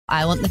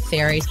I want the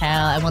fairy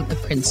tale. I want the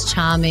Prince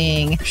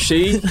Charming.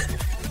 She,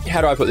 how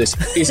do I put this,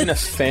 isn't a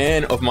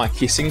fan of my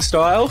kissing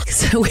style.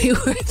 So we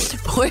were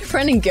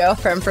boyfriend and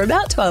girlfriend for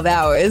about 12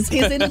 hours.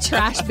 He's in a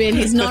trash bin.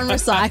 He's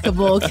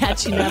non-recyclable.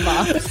 Catch you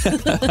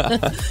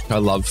never. I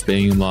love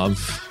being in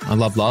love. I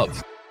love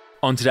love.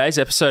 On today's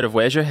episode of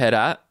Where's Your Head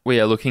At, we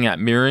are looking at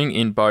mirroring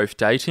in both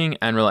dating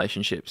and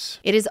relationships.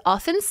 It is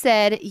often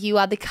said you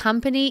are the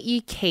company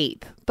you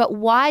keep. But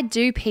why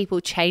do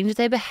people change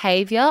their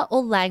behaviour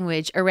or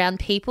language around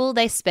people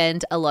they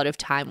spend a lot of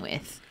time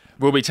with?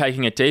 We'll be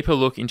taking a deeper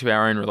look into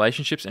our own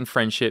relationships and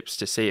friendships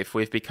to see if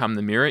we've become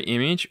the mirror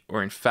image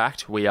or in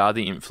fact we are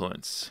the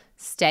influence.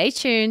 Stay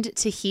tuned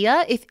to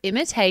hear if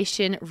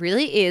imitation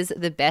really is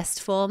the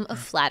best form of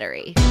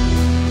flattery.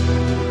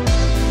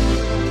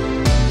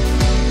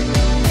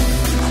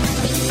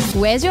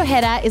 Where's Your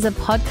Head At is a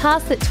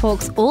podcast that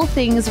talks all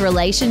things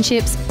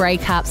relationships,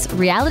 breakups,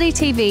 reality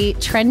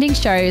TV, trending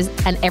shows,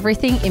 and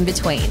everything in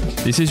between.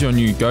 This is your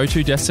new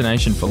go-to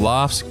destination for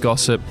laughs,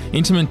 gossip,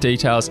 intimate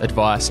details,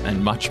 advice,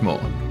 and much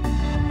more.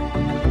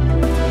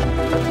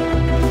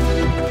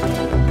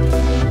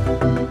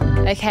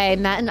 Okay,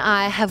 Matt and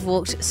I have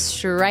walked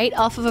straight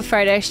off of a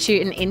photo shoot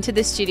and into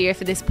the studio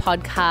for this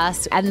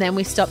podcast, and then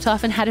we stopped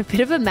off and had a bit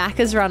of a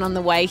Macca's run on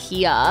the way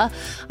here. I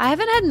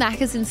haven't had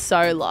Macca's in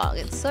so long.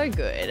 It's so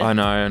good. I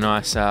know, a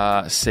nice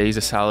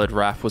Caesar salad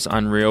wrap was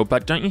unreal,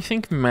 but don't you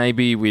think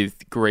maybe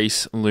with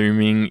Greece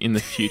looming in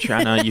the future,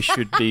 Anna, you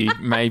should be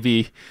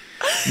maybe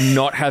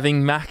not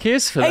having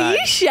Macca's for that? Are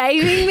you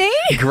shaming me?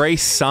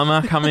 Greece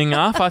summer coming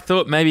up. I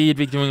thought maybe you'd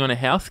be doing on a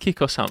health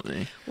kick or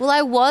something. Well,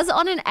 I was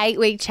on an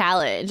 8-week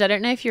challenge. I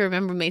don't know if you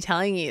remember me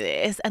telling you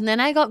this. And then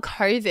I got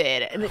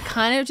COVID and it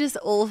kind of just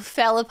all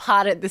fell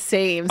apart at the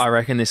seams. I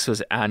reckon this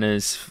was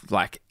Anna's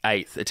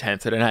 8th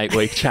attempt at an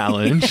 8-week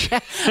challenge.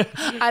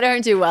 I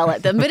don't do well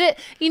at them. But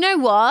you know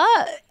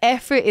what?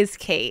 Effort is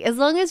key. As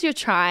long as you're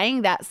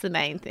trying, that's the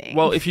main thing.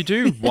 Well, if you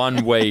do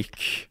 1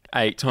 week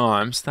 8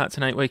 times, that's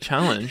an 8-week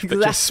challenge, but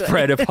Exactly. just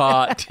spread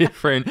apart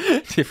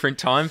different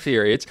time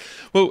periods.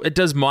 Well,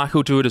 does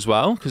Michael do it as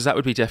well? Because that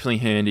would be definitely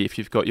handy if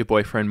you've got your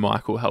boyfriend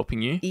Michael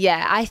helping you.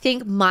 Yeah, I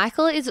think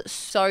Michael is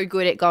so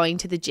good at going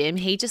to the gym.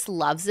 He just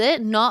loves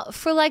it, not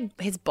for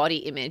his body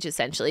image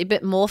essentially,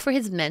 but more for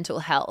his mental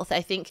health.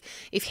 I think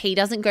if he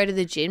doesn't go to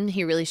the gym,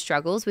 he really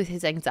struggles with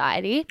his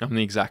anxiety. I'm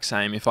the exact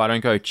same. If I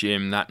don't go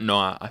gym that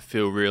night, I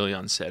feel really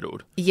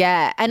unsettled.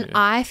 Yeah, and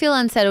I feel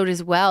unsettled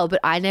as well, but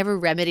I never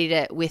remedied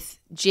it with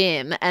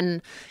gym.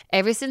 And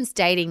ever since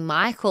dating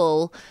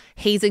Michael,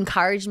 he's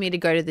encouraged me to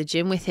go to the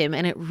gym with him,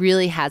 and it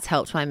really has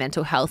helped my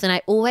mental health. And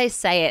I always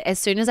say it, as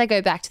soon as I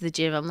go back to the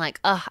gym, I'm like,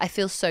 oh, I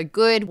feel so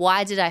good.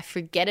 Why did I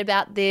forget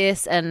about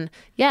this? And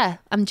yeah,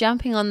 I'm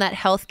jumping on that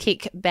health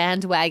kick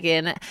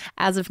bandwagon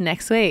as of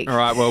next week. All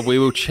right, well, we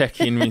will check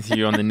in with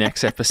you on the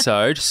next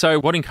episode. So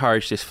what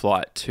encouraged this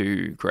flight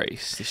to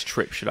Greece, this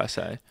trip, should I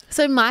say?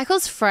 So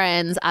Michael's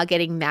friends are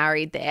getting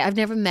married there. I've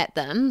never met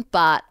them,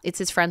 but it's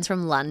his friends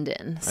from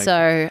London. Okay.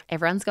 So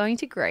everyone's going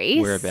to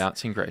Greece.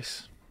 Whereabouts in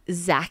Greece?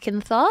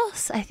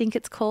 Zakynthos, I think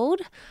it's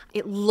called.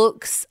 It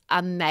looks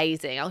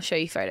amazing. I'll show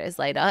you photos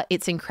later.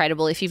 It's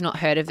incredible. If you've not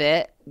heard of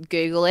it,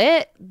 Google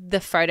it.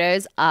 The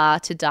photos are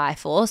to die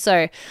for.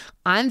 So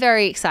I'm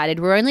very excited.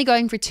 We're only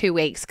going for 2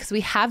 weeks because we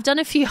have done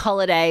a few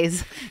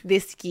holidays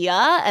this year,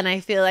 and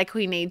I feel like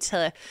we need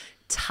to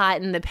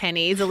tighten the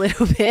pennies a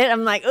little bit.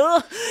 I'm like,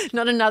 oh,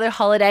 not another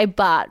holiday,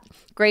 but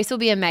Greece will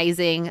be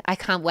amazing. I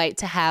can't wait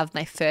to have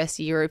my first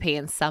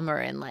European summer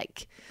in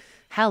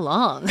how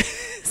long?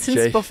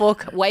 Since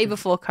way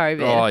before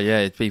COVID. Oh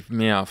yeah, it'd be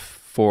now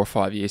 4 or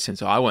 5 years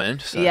since I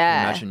went. So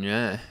yeah. I can imagine,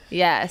 yeah.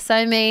 Yeah. So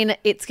I mean,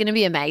 it's going to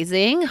be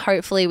amazing.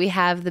 Hopefully we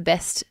have the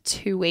best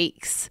 2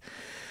 weeks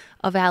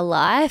of our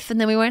life, and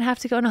then we won't have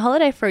to go on a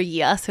holiday for a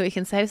year so we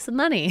can save some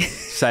money.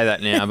 Say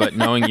that now, but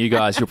knowing you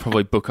guys, you'll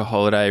probably book a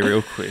holiday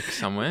real quick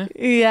somewhere.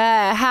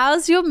 Yeah.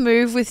 How's your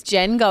move with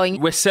Jen going?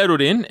 We're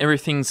settled in.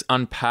 Everything's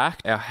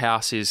unpacked. Our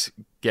house is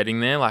getting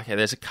there.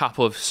 There's a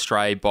couple of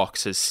stray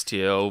boxes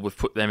still. We've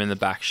put them in the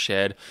back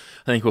shed.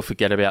 I think we'll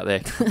forget about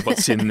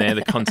what's in there,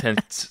 the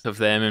contents of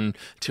them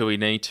until we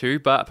need to.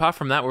 But apart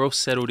from that, we're all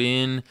settled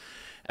in.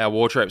 Our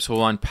wardrobe's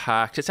all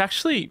unpacked. It's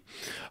actually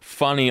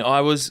funny. I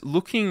was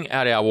looking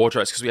at our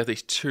wardrobes because we have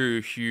these 2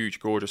 huge,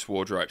 gorgeous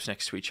wardrobes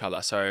next to each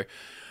other. So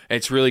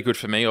it's really good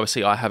for me.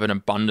 Obviously, I have an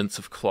abundance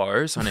of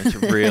clothes. I need to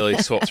really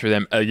sort through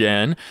them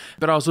again.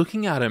 But I was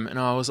looking at them and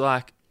I was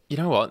like, you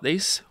know what?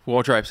 These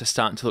wardrobes are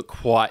starting to look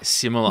quite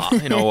similar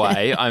in a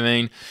way. I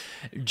mean,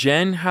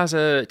 Jen has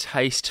a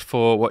taste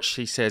for what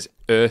she says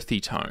earthy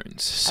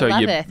tones. So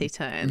I love earthy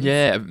tones.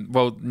 Yeah.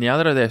 Well, now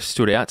that they've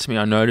stood out to me,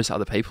 I notice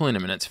other people in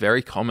them and it's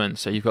very common.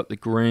 So you've got the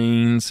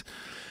greens,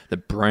 the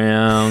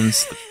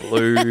browns, the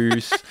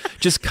blues,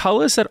 just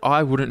colours that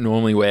I wouldn't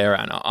normally wear,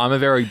 Anna. I'm a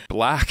very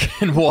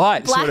black and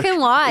white. Black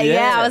and white,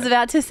 yeah. I was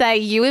about to say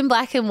you in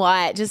black and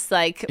white, just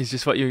It's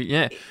just what you,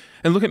 yeah.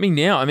 And look at me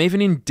now. I'm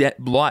even in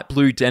light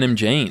blue denim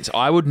jeans.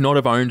 I would not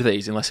have owned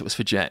these unless it was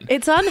for Jen.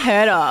 It's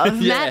unheard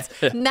of. Yeah.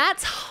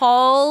 Matt's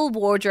whole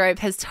wardrobe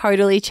has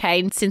totally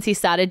changed since he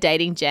started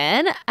dating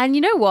Jen. And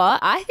you know what?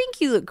 I think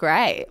you look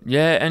great.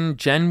 Yeah, and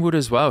Jen would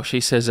as well. She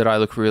says that I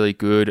look really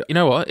good. You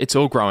know what? It's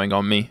all growing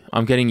on me.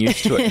 I'm getting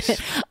used to it.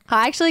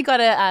 I actually got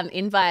an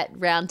invite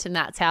round to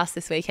Matt's house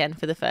this weekend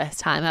for the first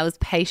time. I was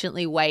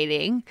patiently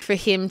waiting for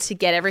him to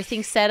get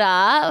everything set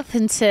up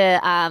and to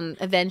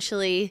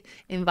eventually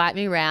invite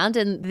me round.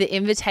 And the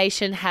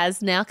invitation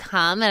has now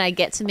come and I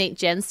get to meet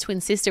Jen's twin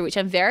sister, which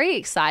I'm very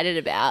excited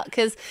about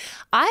because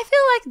I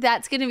feel like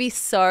that's going to be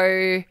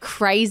so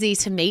crazy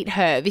to meet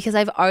her because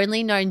I've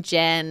only known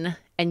Jen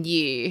and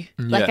you.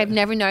 Like I've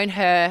never known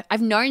her.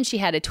 I've known she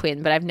had a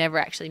twin, but I've never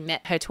actually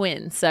met her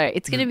twin. So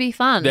it's going to be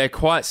fun. They're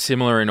quite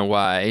similar in a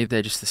way.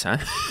 They're just the same.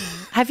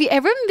 Have you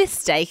ever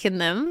mistaken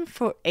them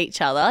for each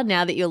other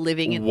now that you're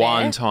living in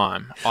One there?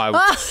 time I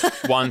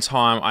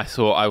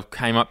thought I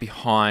came up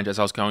behind as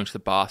I was going to the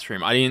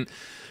bathroom. I didn't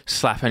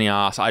slap any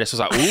ass. I just was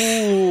like,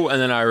 ooh,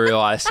 and then I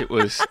realized it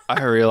was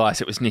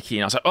Nikki,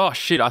 and I was like, oh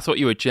shit, I thought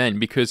you were Jen,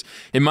 because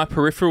in my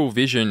peripheral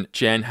vision,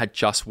 Jen had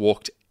just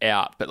walked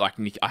out, but like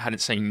I hadn't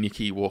seen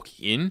Nikki walk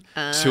in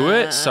to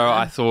it, so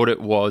I thought it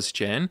was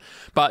Jen.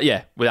 But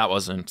yeah, well, it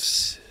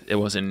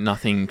wasn't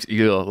nothing.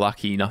 You're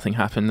lucky nothing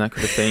happened. That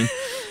could have been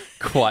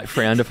quite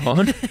frowned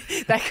upon.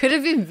 That could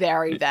have been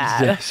very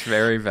bad. Yes,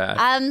 very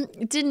bad.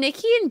 Did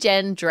Nikki and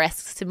Jen dress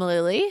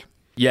similarly?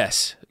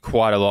 Yes,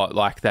 quite a lot.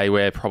 Like they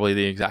wear probably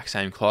the exact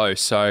same clothes.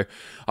 So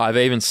I've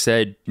even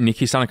said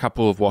Nikki's done a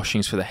couple of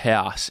washings for the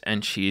house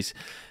and she's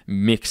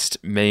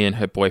mixed me and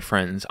her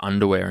boyfriend's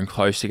underwear and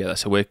clothes together.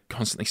 So we're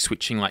constantly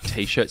switching like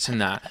T-shirts and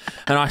that.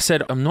 And I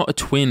said, I'm not a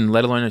twin,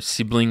 let alone a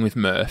sibling with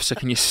Murph. So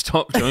can you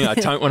stop doing it? I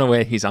don't want to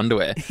wear his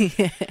underwear.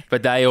 Yeah.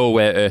 But they all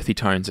wear earthy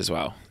tones as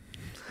well.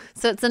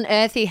 So it's an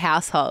earthy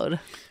household.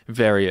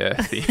 Very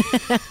earthy.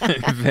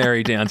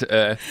 Very down to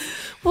earth.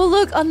 Well,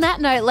 look, on that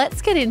note,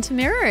 let's get into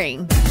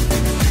mirroring.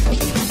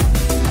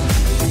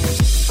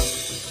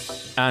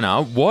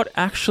 Anna, what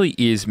actually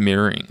is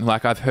mirroring?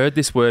 Like, I've heard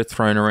this word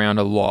thrown around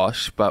a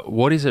lot, but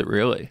what is it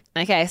really?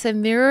 Okay, so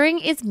mirroring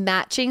is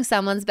matching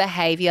someone's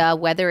behavior,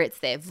 whether it's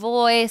their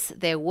voice,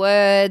 their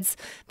words,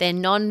 their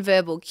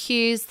non-verbal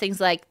cues, things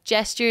like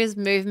gestures,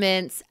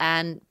 movements,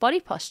 and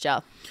body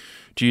posture.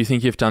 Do you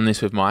think you've done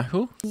this with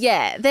Michael?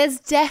 Yeah, there's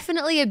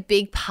definitely a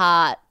big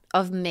part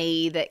of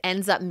me that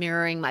ends up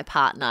mirroring my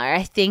partner.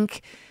 I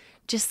think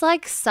just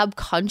like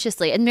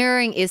subconsciously, and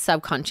mirroring is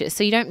subconscious,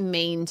 so you don't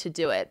mean to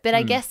do it. But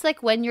I guess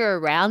like when you're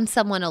around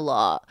someone a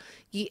lot,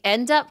 you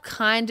end up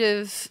kind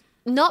of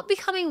not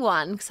becoming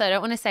one, because I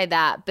don't want to say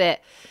that,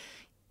 but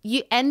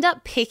you end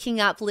up picking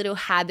up little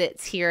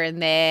habits here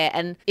and there.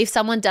 And if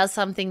someone does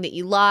something that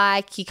you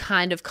like, you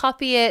kind of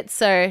copy it.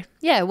 So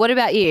yeah, what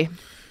about you?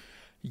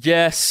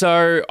 Yeah,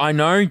 so I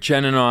know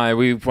Jen and I,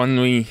 when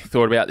we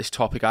thought about this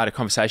topic, I had a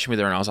conversation with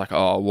her and I was like,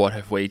 oh, what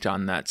have we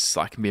done that's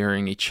like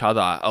mirroring each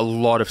other? A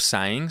lot of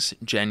sayings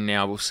Jen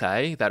now will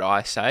say that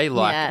I say,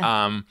 like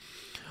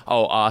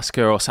I'll ask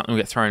her or something will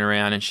get thrown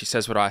around and she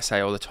says what I say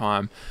all the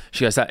time.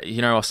 She goes, that,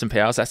 you know, Austin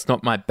Powers, that's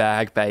not my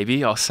bag,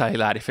 baby. I'll say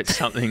that if it's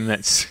something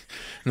that's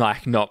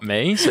like not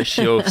me. So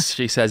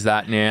she says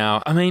that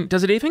now. I mean,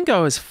 does it even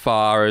go as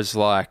far as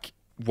like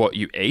what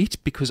you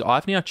eat? Because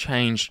I've now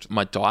changed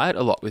my diet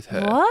a lot with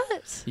her.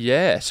 What?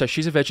 Yeah, so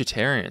she's a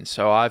vegetarian.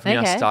 So I've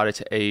now started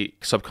to eat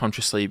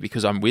subconsciously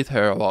because I'm with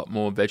her a lot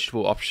more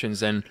vegetable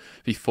options than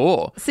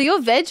before. So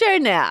you're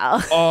veggie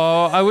now.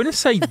 Oh, I wouldn't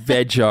say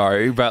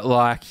veggie, but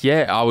like,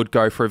 yeah, I would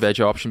go for a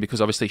veggie option because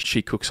obviously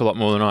she cooks a lot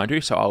more than I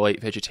do. So I'll eat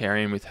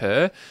vegetarian with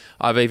her.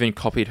 I've even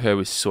copied her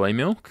with soy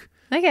milk.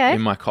 Okay.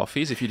 In my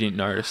coffees, if you didn't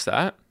notice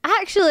that.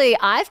 Actually,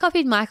 I've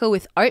copied Michael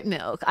with oat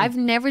milk. I've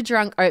never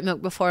drunk oat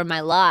milk before in my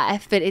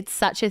life, but it's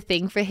such a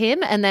thing for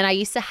him. And then I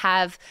used to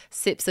have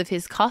sips of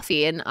his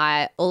coffee and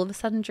I all of a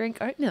sudden drink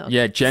oat milk.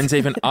 Yeah, Jen's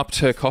even upped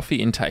her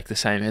coffee intake the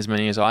same as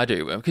many as I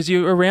do. Because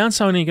you're around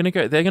someone and they're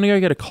going to go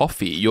get a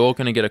coffee. You're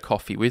going to get a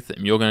coffee with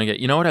them. You're going to get,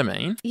 you know what I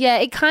mean? Yeah,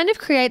 it kind of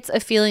creates a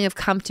feeling of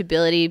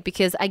comfortability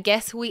because I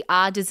guess we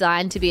are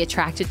designed to be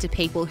attracted to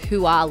people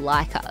who are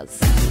like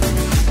us.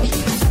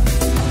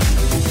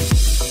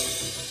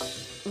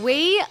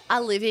 We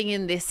are living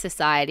in this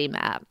society,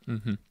 Matt,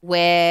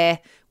 where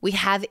we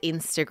have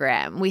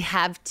Instagram, we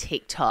have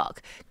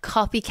TikTok.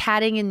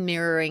 Copycatting and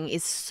mirroring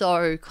is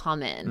so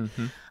common.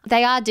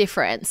 They are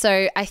different.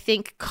 So I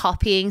think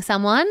copying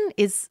someone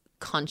is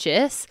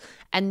conscious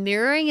and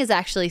mirroring is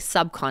actually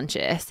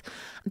subconscious.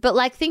 But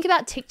like think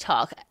about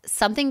TikTok.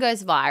 Something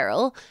goes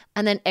viral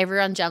and then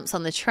everyone jumps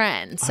on the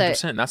trend. So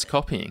 100%, that's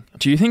copying.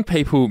 Do you think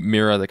people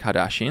mirror the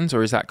Kardashians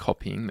or is that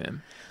copying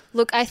them?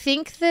 Look, I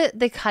think that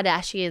the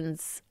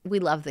Kardashians, we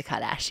love the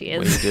Kardashians.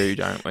 We do,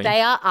 don't we? They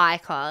are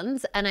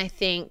icons. And I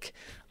think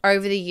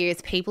over the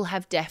years, people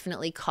have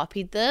definitely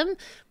copied them.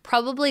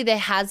 Probably there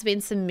has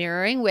been some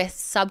mirroring where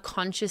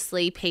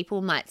subconsciously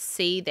people might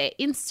see their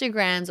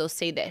Instagrams or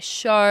see their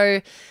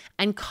show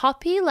and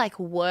copy like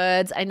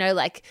words. I know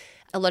like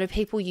A lot of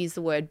people use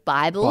the word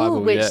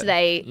Bible, which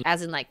they,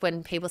 as in like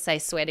when people say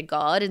swear to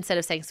God, instead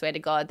of saying swear to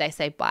God, they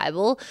say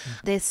Bible.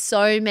 There's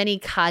so many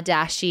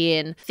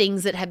Kardashian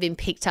things that have been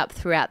picked up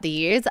throughout the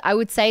years. I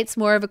would say it's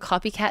more of a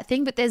copycat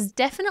thing, but there's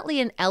definitely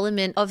an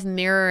element of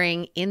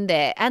mirroring in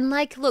there. And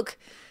like, look,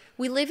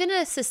 we live in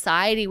a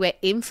society where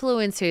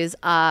influencers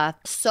are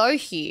so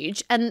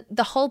huge, and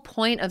the whole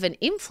point of an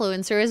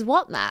influencer is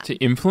what, Matt? To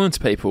influence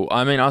people.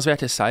 I mean, I was about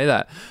to say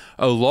that.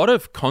 A lot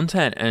of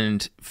content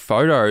and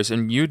photos,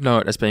 and you'd know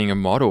it as being a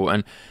model,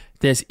 and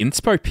there's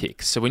inspo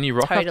pics. So when you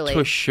rock up to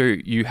a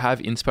shoot, you have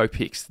inspo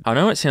pics. I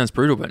know it sounds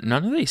brutal, but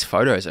none of these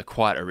photos are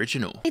quite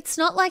original. It's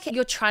not like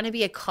you're trying to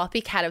be a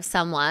copycat of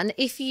someone.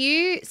 If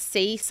you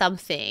see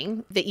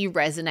something that you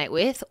resonate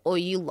with or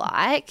you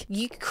like,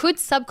 you could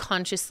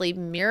subconsciously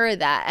mirror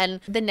that. And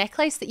the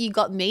necklace that you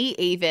got me,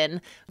 even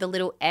the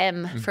little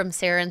M from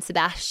Sarah and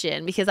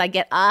Sebastian, because I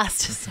get asked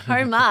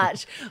so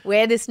much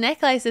where this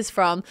necklace is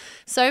from.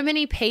 So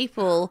many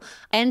people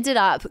ended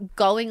up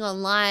going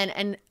online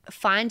and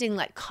finding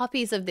like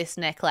copies of this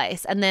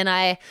necklace, and then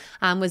I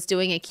was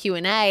doing a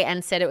Q&A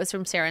and said it was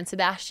from Sarah and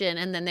Sebastian,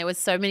 and then there was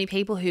so many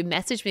people who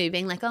messaged me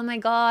being like, oh my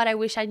God, I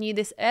wish I knew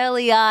this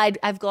earlier.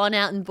 I've gone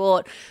out and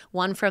bought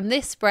one from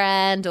this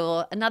brand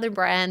or another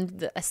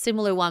brand, a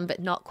similar one but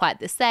not quite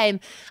the same.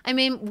 I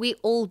mean, we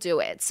all do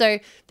it, so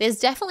there's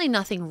definitely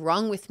nothing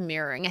wrong with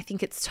mirroring. I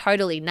think it's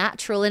totally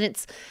natural, and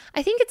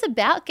I think it's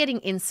about getting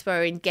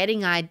inspo and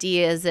getting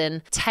ideas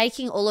and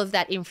taking all of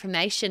that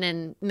information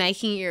and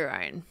making it your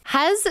own.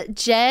 Has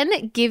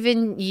Jen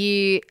given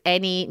you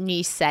any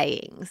new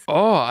sayings?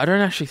 Oh, I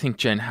don't actually think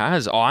Jen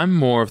has. I'm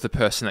more of the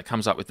person that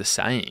comes up with the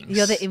sayings.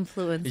 You're the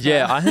influencer.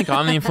 Yeah, I think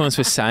I'm the influencer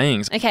with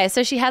sayings. Okay,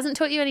 so she hasn't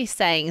taught you any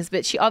sayings,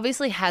 but she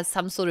obviously has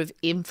some sort of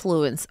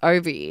influence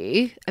over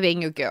you,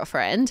 being your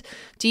girlfriend.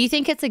 Do you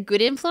think it's a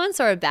good influence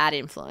or a bad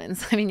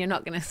influence? I mean, you're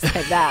not going to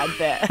say bad,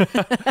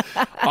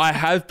 but... I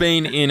have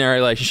been in a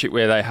relationship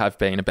where they have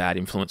been a bad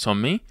influence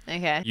on me.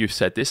 Okay. You've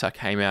said this. I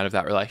came out of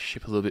that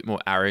relationship a little bit more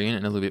arrogant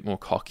and a little bit more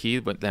cocky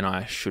than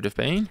I should have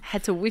been.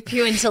 Had to whip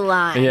you into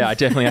line. Yeah, I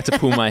definitely had to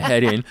pull my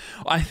head in.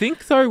 I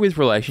think, though, with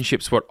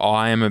relationships, what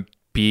I am a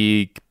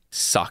big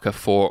sucker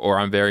for, or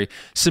I'm very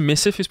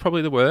submissive is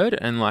probably the word,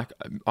 and like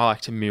I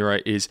like to mirror,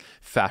 is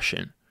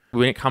fashion.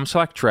 When it comes to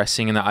like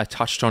dressing, and that I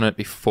touched on it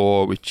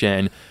before with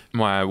Jen,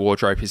 my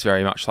wardrobe is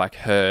very much like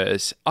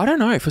hers. I don't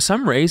know, for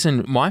some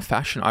reason, my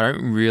fashion, I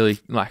don't really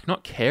like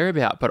not care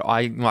about, but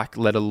I like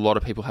let a lot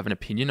of people have an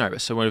opinion over.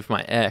 So with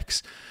my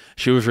ex,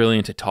 she was really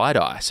into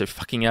tie-dye. So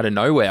fucking out of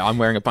nowhere, I'm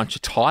wearing a bunch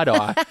of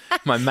tie-dye.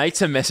 My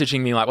mates are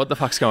messaging me like, what the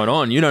fuck's going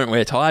on? You don't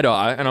wear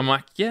tie-dye. And I'm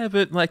like, yeah,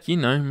 but like, you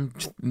know,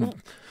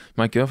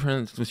 my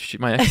girlfriend,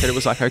 my ex said it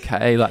was like,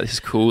 okay, like this is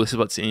cool. This is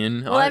what's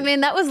in. Well, I mean,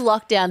 that was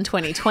lockdown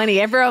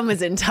 2020. Everyone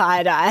was in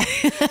tie-dye.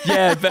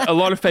 Yeah, but a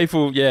lot of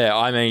people,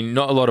 I mean,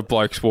 not a lot of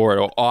blokes wore it,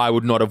 or I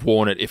would not have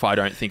worn it if I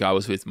don't think I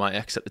was with my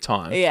ex at the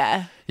time.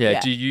 Yeah. Yeah.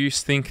 Do you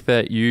think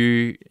that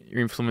you're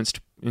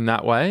influenced in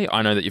that way?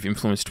 I know that you've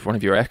influenced one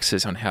of your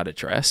exes on how to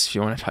dress. Do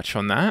you want to touch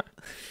on that?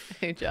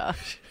 Hey,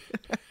 Josh.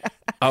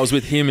 I was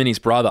with him and his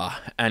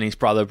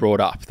brother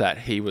brought up that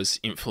he was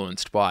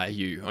influenced by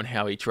you on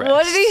how he dressed.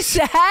 What did he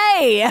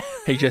say?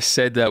 He just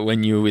said that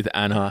when you were with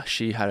Anna,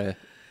 she had an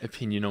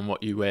opinion on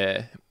what you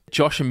wear.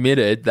 Josh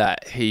admitted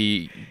that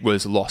he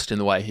was lost in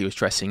the way he was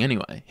dressing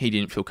anyway. He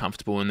didn't feel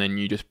comfortable, and then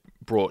you just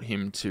brought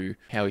him to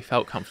how he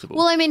felt comfortable.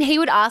 Well, I mean, he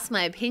would ask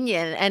my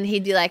opinion and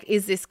he'd be like,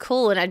 is this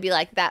cool? And I'd be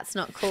like, that's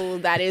not cool.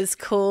 That is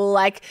cool.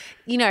 Like,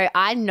 you know,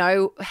 I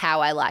know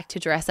how I like to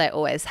dress. I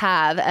always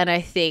have. And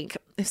I think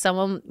if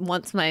someone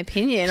wants my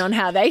opinion on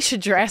how they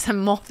should dress, I'm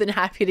more than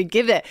happy to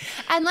give it.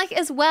 And like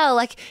as well,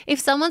 like if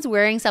someone's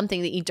wearing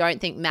something that you don't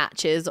think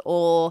matches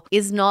or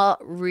is not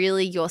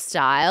really your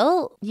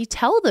style, you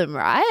tell them,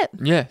 right?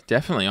 Yeah,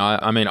 definitely.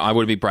 I mean, I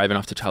would be brave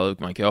enough to tell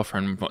my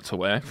girlfriend what to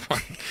wear.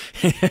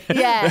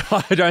 Yeah.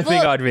 I don't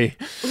think I'd be.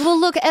 Well,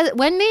 look,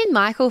 when me and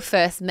Michael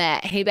first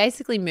met, he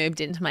basically moved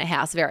into my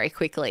house very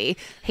quickly.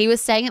 He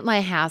was staying at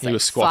my house. He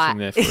was squatting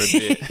there for a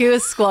bit. He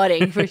was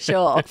squatting for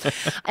sure.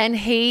 And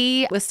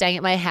he was staying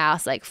at my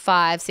house like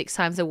 5-6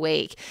 times a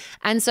week.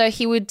 And so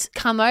he would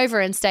come over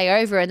and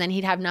stay over, and then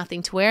he'd have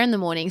nothing to wear in the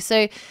morning.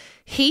 So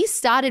he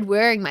started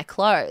wearing my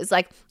clothes.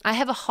 Like I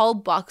have a whole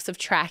box of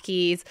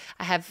trackies.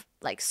 I have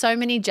like so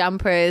many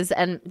jumpers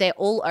and they're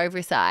all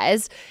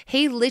oversized.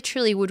 He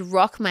literally would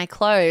rock my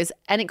clothes,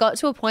 and it got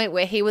to a point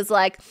where he was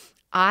like,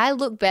 I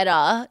look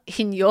better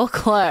in your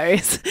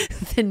clothes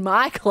than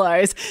my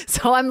clothes,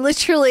 so I'm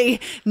literally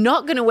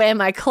not going to wear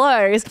my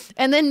clothes.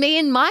 And then me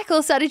and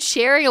Michael started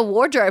sharing a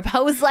wardrobe.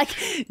 I was like,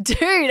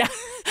 dude,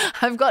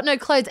 I've got no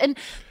clothes. And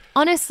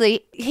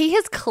honestly, he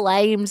has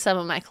claimed some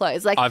of my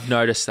clothes. Like I've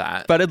noticed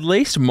that. But at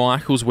least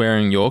Michael's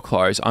wearing your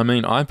clothes. I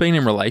mean, I've been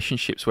in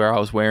relationships where I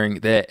was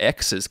wearing their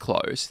ex's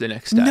clothes the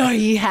next day. No,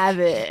 you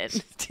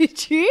haven't.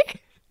 Did you?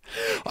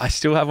 I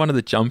still have one of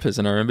the jumpers,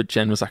 and I remember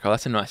Jen was like, oh,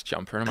 that's a nice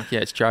jumper. And I'm like, yeah,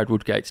 it's Jared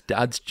Woodgate's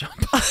dad's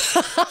jumper.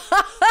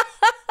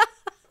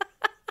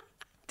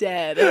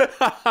 Dead.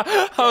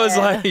 I was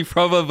like, he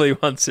probably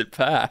wants it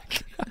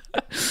back.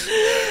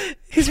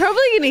 He's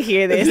probably going to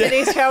hear this and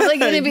he's probably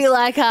going to be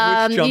like,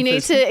 you need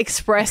jumpers? to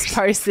express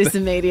post this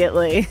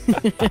immediately.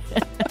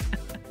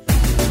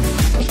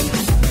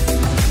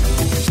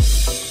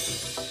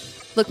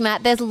 Look,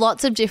 Matt, there's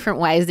lots of different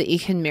ways that you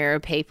can mirror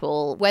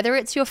people, whether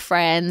it's your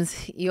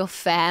friends, your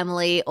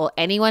family, or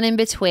anyone in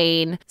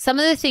between. Some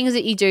of the things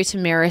that you do to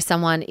mirror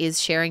someone is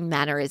sharing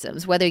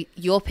mannerisms, whether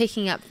you're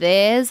picking up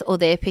theirs or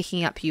they're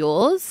picking up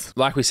yours.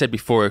 Like we said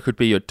before, it could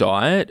be your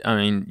diet. I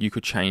mean, you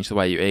could change the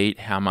way you eat,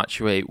 how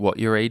much you eat, what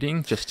you're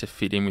eating, just to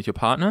fit in with your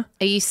partner.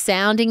 Are you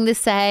sounding the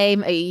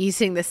same? Are you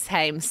using the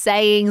same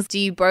sayings? Do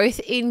you both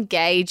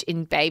engage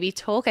in baby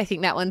talk? I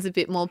think that one's a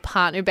bit more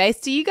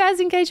partner-based. Do you guys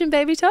engage in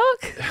baby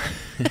talk?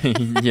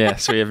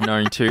 Yes, we have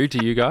known too.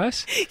 Do you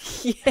guys?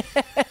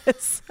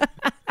 Yes.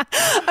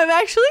 I'm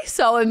actually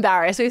so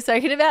embarrassed. We've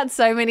spoken about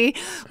so many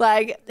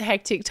like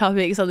hectic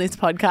topics on this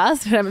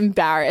podcast, but I'm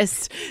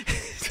embarrassed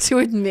to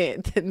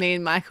admit that me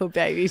and Michael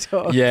baby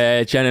talk.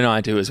 Yeah, Jen and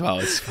I do as well.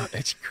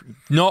 It's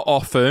not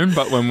often,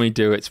 but when we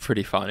do, it's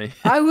pretty funny.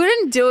 I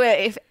wouldn't do it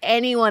if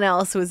anyone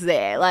else was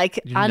there, like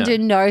under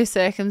no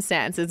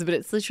circumstances, but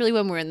it's literally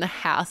when we're in the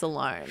house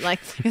alone. Like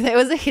if there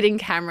was a hidden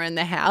camera in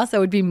the house, I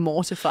would be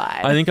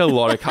mortified. I think a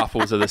lot of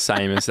couples are the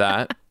same as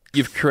that.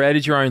 You've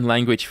created your own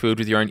language filled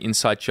with your own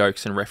inside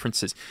jokes and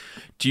references.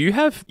 Do you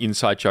have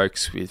inside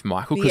jokes with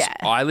Michael? Because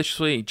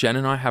Yeah. Jen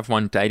and I have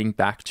one dating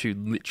back to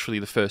literally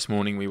the first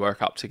morning we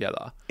woke up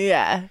together.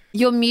 Yeah.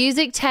 Your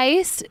music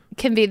taste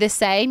can be the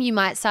same. You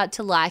might start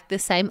to like the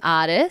same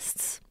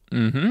artists.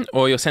 Mm-hmm.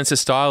 Or your sense of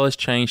style has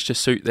changed to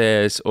suit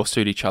theirs or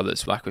suit each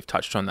other's. Like we've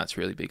touched on, that's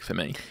really big for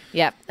me.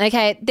 Yeah.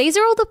 Okay. These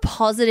are all the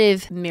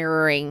positive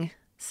mirroring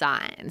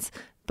signs.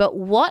 But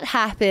what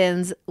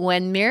happens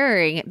when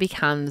mirroring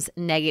becomes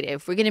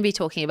negative? We're going to be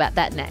talking about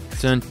that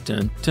next. Dun,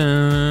 dun,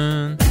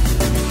 dun.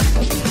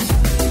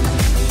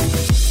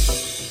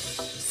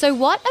 So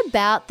what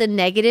about the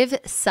negative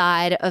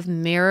side of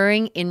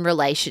mirroring in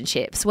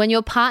relationships? When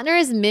your partner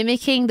is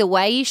mimicking the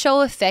way you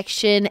show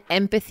affection,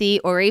 empathy,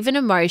 or even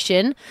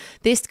emotion,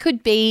 this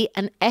could be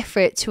an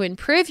effort to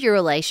improve your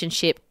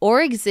relationship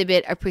or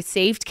exhibit a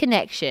perceived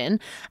connection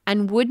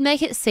and would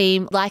make it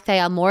seem like they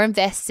are more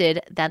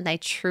invested than they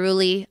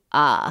truly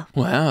are.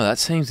 Wow, that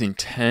seems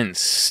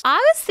intense. I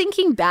was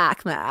thinking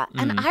back, Matt,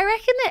 and I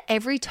reckon that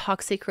every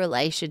toxic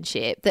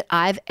relationship that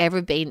I've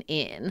ever been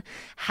in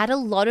had a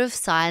lot of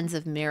signs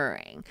of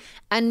mirroring,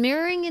 and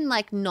mirroring in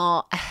like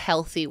not a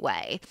healthy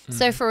way.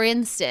 So for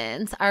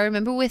instance, I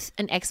remember with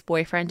an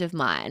ex-boyfriend of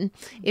mine,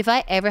 if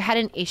I ever had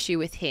an issue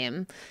with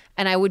him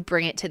and I would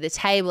bring it to the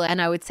table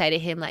and I would say to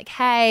him like,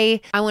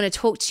 hey, I want to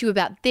talk to you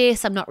about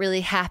this. I'm not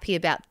really happy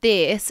about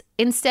this.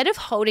 Instead of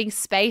holding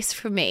space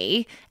for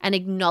me and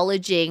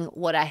acknowledging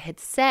what I had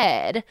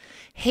said,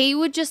 he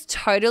would just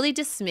totally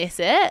dismiss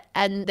it.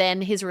 And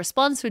then his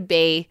response would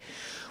be,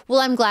 well,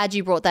 I'm glad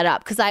you brought that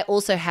up because I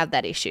also have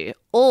that issue.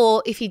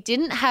 Or if he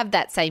didn't have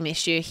that same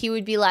issue, he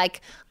would be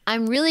like,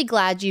 I'm really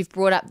glad you've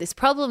brought up this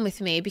problem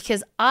with me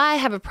because I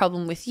have a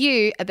problem with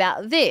you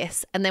about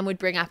this, and then would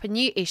bring up a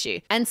new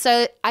issue. And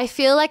so I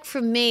feel like for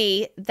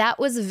me, that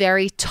was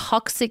very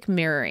toxic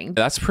mirroring.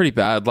 That's pretty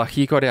bad. Like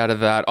you got out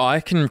of that. I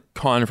can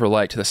kind of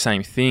relate to the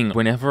same thing.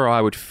 Whenever I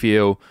would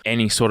feel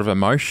any sort of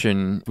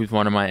emotion with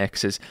one of my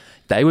exes,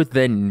 they would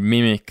then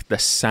mimic the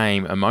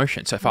same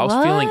emotion. So if I was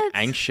feeling What?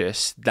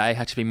 anxious, they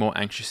had to be more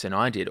anxious than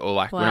I did. Or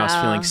like when I was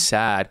Wow. feeling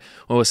sad,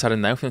 all of a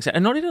sudden they were feeling sad.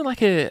 And not in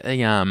like a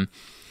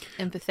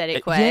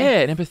Empathetic way. yeah,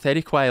 an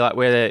empathetic way, like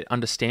where they're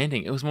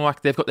understanding. It was more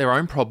like they've got their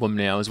own problem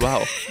now as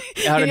well.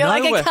 Out of You're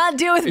like, I nowhere. can't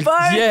deal with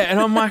both. Yeah, and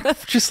I'm like,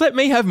 just let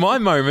me have my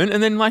moment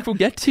and then like we'll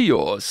get to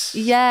yours.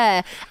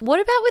 Yeah. What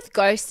about with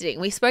ghosting?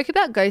 We spoke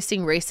about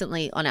ghosting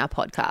recently on our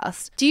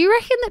podcast. Do you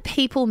reckon that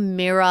people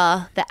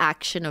mirror the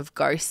action of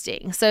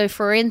ghosting? So,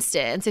 for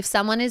instance, if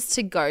someone is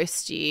to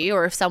ghost you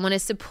or if someone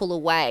is to pull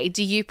away,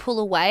 do you pull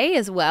away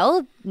as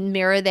well?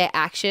 Mirror their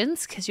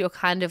actions because you're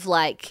kind of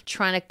like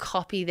trying to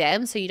copy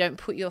them so you don't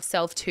put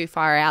yourself too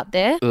far out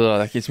there? Ugh,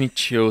 that gives me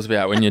chills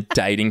about when you're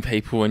dating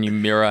people and you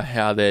mirror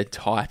how they're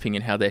typing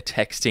and how they're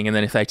texting, and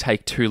then if they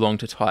take too long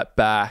to type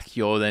back,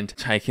 you're then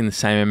taking the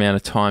same amount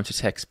of time to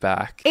text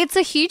back. It's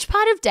a huge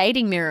part of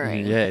dating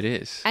mirroring. Yeah, it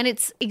is. And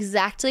it's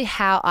exactly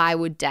how I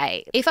would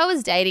date. If I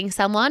was dating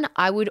someone,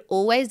 I would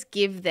always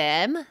give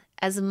them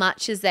as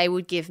much as they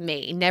would give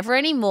me. Never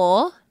any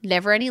more,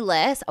 never any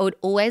less. I would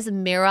always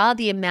mirror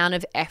the amount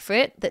of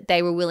effort that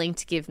they were willing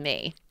to give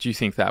me. Do you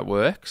think that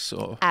works?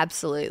 Or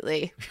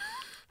Absolutely.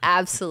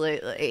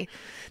 Absolutely.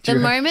 Do The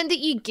you- moment that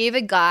you give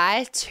a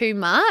guy too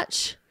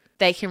much,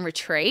 they can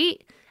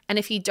retreat. And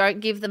if you don't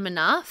give them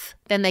enough,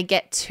 then they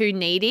get too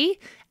needy.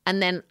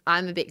 And then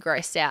I'm a bit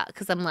grossed out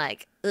because I'm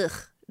like, ugh,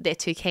 they're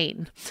too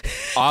keen.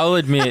 I'll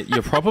admit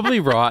you're probably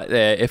right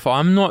there. If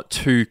I'm not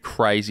too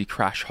crazy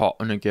crash hot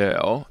on a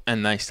girl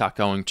and they start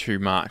going too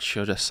much,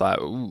 you're just like,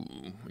 ooh,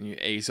 you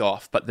ease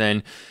off. But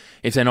then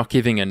if they're not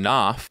giving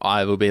enough,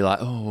 I will be like,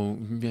 oh,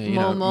 yeah, you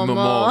know,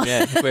 More.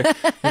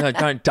 Yeah,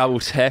 don't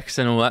double text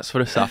and all that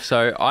sort of stuff.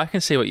 So I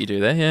can see what you do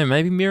there. Yeah,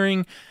 maybe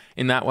mirroring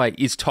in that way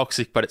is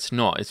toxic, but it's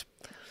not.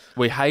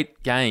 We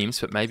hate games,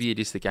 but maybe it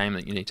is the game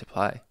that you need to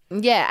play.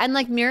 Yeah, and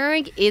like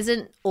mirroring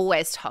isn't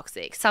always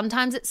toxic.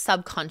 Sometimes it's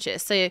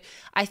subconscious. So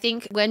I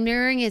think when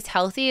mirroring is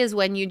healthy is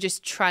when you're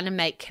just trying to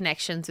make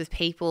connections with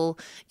people.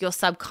 You're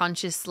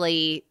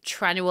subconsciously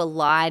trying to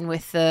align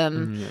with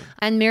them.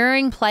 And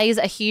mirroring plays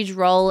a huge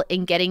role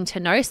in getting to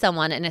know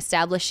someone and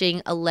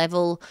establishing a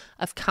level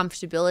of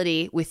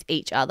comfortability with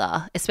each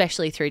other,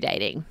 especially through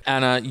dating.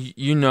 Anna,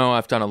 you know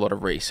I've done a lot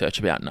of research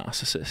about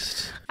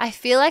narcissists. I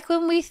feel like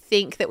when we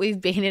think that we've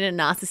been in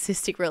a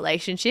narcissistic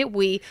relationship,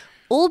 we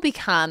all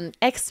become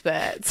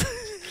experts.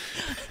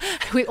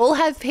 We all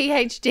have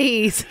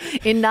PhDs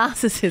in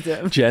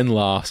narcissism. Jen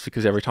laughs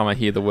because every time I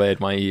hear the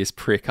word, my ears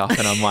prick up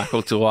and I'm like,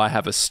 well, do I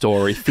have a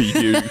story for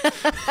you?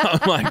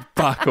 I'm like,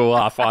 buckle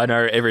up. I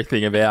know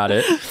everything about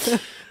it.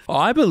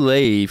 I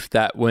believe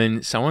that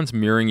when someone's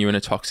mirroring you in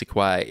a toxic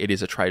way, it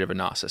is a trait of a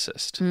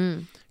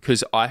narcissist.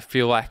 Because I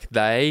feel like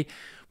they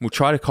will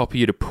try to copy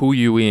you to pull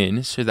you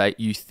in so that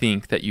you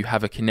think that you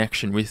have a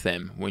connection with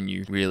them when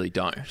you really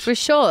don't. For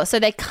sure. So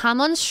they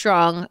come on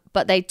strong,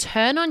 but they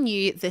turn on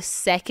you the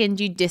second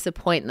you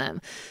disappoint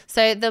them.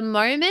 So the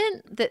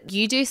moment that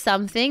you do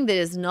something that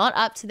is not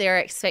up to their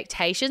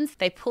expectations,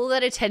 they pull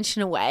that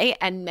attention away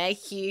and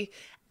make you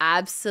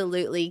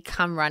absolutely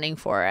come running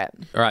for it.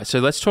 All right, so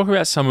let's talk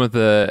about some of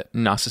the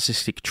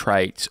narcissistic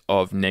traits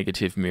of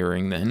negative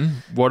mirroring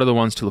then. What are the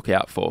ones to look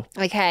out for?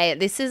 Okay,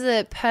 this is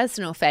a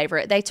personal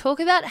favorite. They talk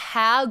about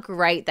how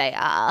great they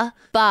are,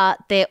 but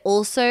they're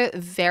also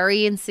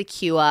very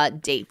insecure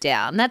deep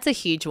down. That's a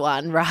huge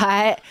one,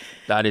 right?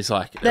 That is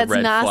like a That's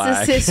red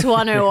narcissist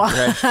flag. 101.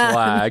 Red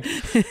flag.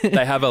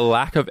 They have a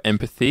lack of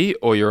empathy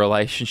or your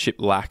relationship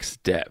lacks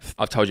depth.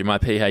 I've told you my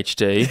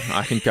PhD.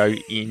 I can go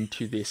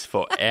into this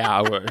for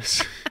hours.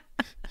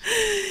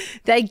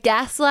 They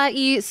gaslight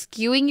you,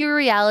 skewing your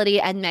reality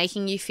and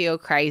making you feel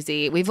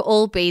crazy. We've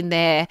all been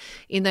there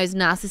in those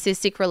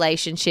narcissistic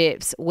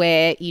relationships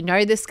where you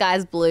know the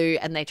sky's blue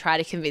and they try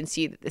to convince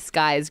you that the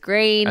sky is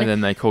green. And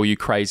then they call you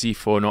crazy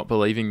for not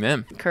believing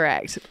them.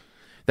 Correct.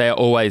 They are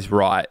always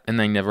right and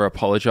they never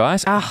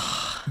apologise.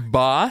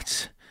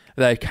 But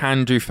they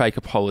can do fake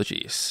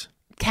apologies.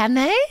 Can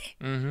they?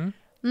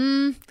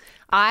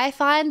 I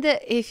find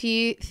that if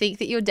you think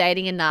that you're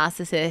dating a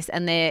narcissist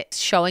and they're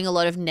showing a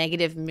lot of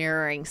negative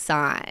mirroring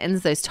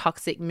signs, those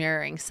toxic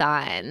mirroring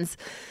signs,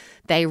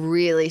 they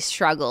really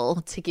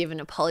struggle to give an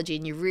apology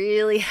and you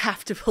really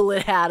have to pull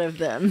it out of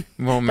them.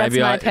 Well,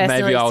 maybe I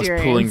was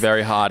pulling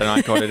very hard and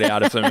I got it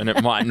out of them and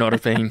it might not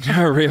have been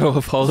a real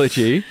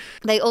apology.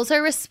 They also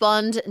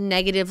respond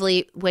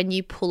negatively when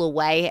you pull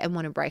away and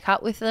want to break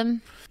up with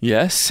them.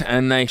 Yes,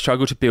 and they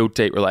struggle to build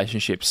deep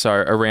relationships. So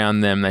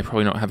around them, they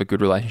probably not have a good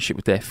relationship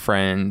with their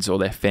friends or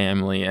their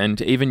family.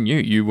 And even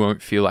you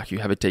won't feel like you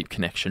have a deep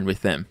connection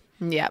with them.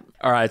 Yep.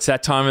 All right, it's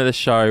that time of the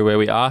show where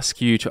we ask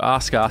you to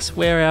ask us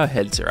where our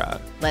heads are at.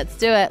 Let's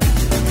do it.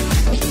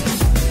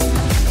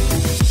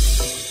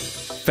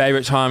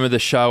 Favourite time of the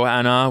show,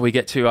 Anna. We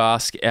get to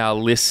ask our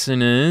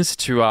listeners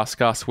to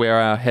ask us where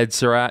our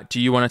heads are at. Do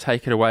you want to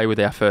take it away with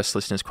our first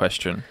listener's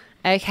question?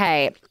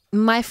 Okay.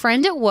 My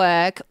friend at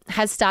work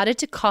has started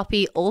to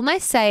copy all my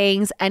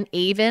sayings and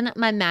even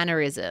my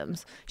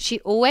mannerisms. She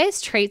always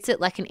treats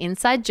it like an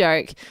inside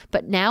joke,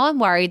 but now I'm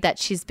worried that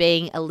she's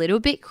being a little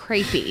bit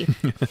creepy.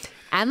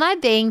 Am I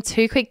being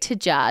too quick to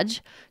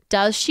judge?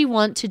 Does she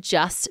want to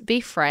just be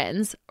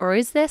friends, or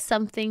is there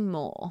something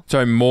more?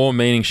 So more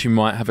meaning she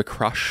might have a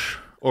crush,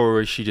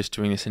 or is she just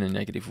doing this in a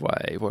negative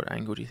way? What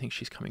angle do you think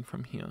she's coming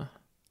from here?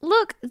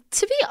 Look,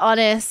 to be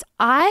honest,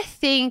 I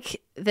think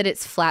that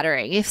it's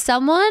flattering. If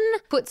someone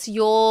puts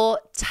your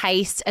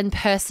taste and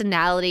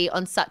personality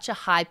on such a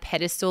high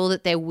pedestal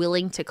that they're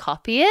willing to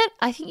copy it,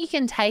 I think you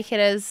can take it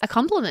as a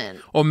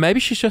compliment. Or maybe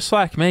she's just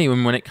like me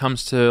when it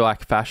comes to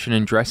like fashion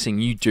and dressing,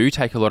 you do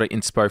take a lot of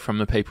inspo from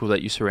the people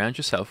that you surround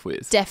yourself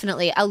with.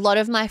 Definitely. A lot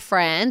of my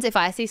friends, if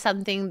I see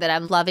something that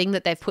I'm loving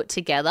that they've put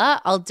together,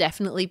 I'll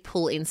definitely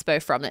pull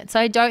inspo from it. So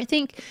I don't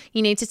think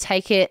you need to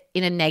take it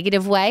in a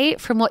negative way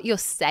from what you're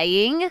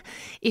saying.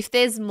 If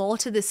there's more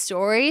to the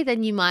story,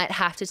 then you might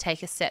have to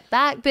take a step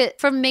back. But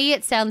from me,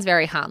 it sounds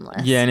very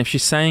harmless. Yeah, and if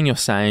she's saying your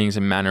sayings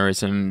and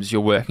mannerisms,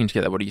 you're working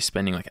together, what are you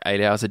spending, like 8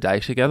 hours a day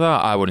together?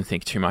 I wouldn't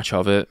think too much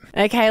of it.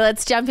 Okay,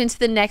 let's jump into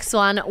the next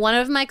one. One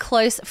of my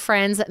close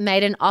friends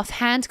made an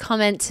offhand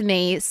comment to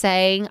me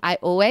saying, I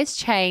always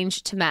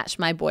change to match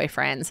my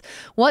boyfriends.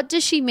 What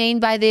does she mean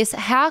by this?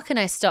 How can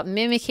I stop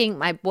mimicking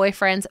my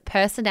boyfriend's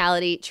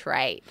personality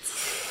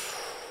traits?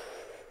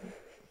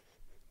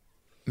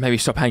 Maybe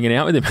stop hanging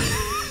out with him.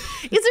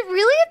 Is it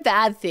really a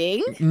bad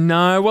thing?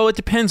 No, well, it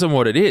depends on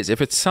what it is. If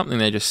it's something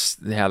they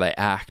just, how they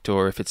act,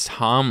 or if it's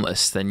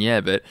harmless, then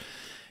yeah, but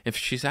if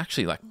she's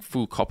actually like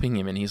full copying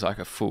him and he's like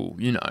a full,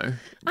 you know,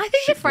 I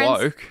think the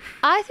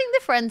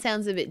friend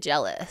sounds a bit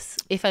jealous,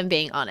 if I'm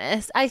being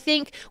honest. I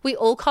think we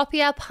all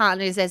copy our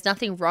partners. There's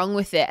nothing wrong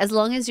with it as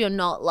long as you're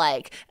not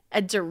like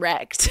a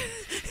direct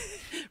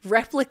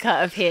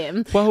replica of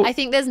him. Well, I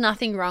think there's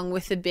nothing wrong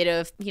with a bit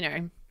of, you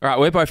know. All right,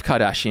 we're both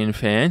Kardashian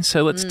fans,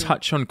 so let's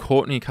touch on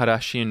Kourtney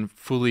Kardashian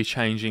fully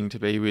changing to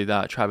be with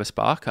Travis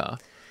Barker.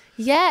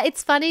 Yeah,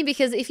 it's funny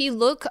because if you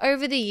look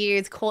over the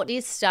years,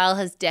 Courtney's style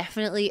has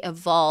definitely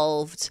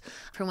evolved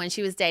from when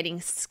she was dating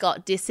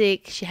Scott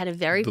Disick. She had a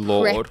very The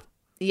Lord.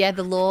 Yeah,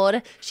 the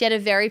Lord. She had a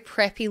very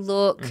preppy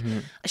look.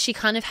 She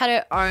kind of had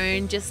her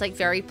own just like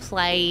very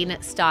plain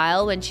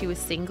style when she was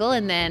single.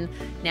 And then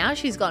now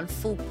she's gone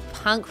full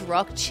punk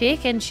rock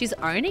chick and she's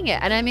owning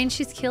it. And I mean,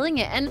 she's killing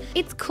it. And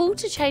it's cool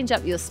to change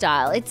up your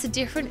style. It's a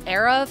different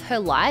era of her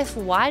life.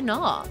 Why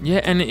not? Yeah,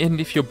 and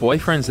if your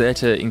boyfriend's there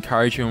to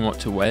encourage you on what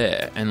to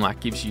wear and like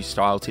gives you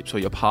style tips, or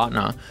your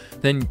partner,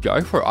 then go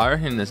for it. I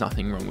reckon there's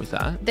nothing wrong with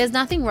that. There's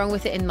nothing wrong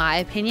with it in my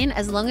opinion,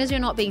 as long as you're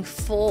not being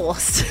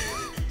forced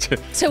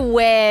to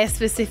wear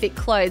specific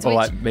clothes. Or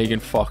like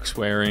Megan Fox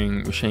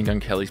wearing Machine Gun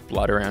Kelly's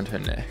blood around her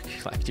neck.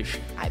 Like,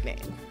 I mean,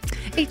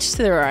 each to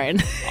their own.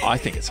 I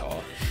think it's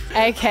hot.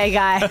 Okay,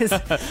 guys.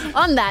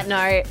 On that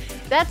note,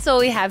 that's all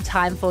we have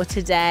time for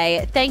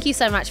today. Thank you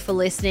so much for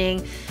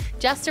listening.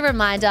 Just a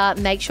reminder,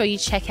 make sure you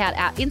check out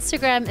our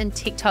Instagram and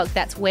TikTok.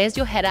 That's Where's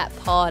Your Head At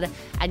Pod,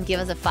 and give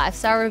us a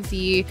 5-star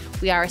review.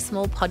 We are a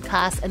small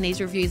podcast and these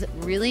reviews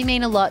really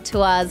mean a lot to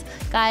us.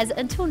 Guys,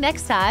 until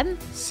next time.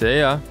 See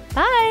ya.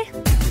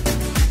 Bye.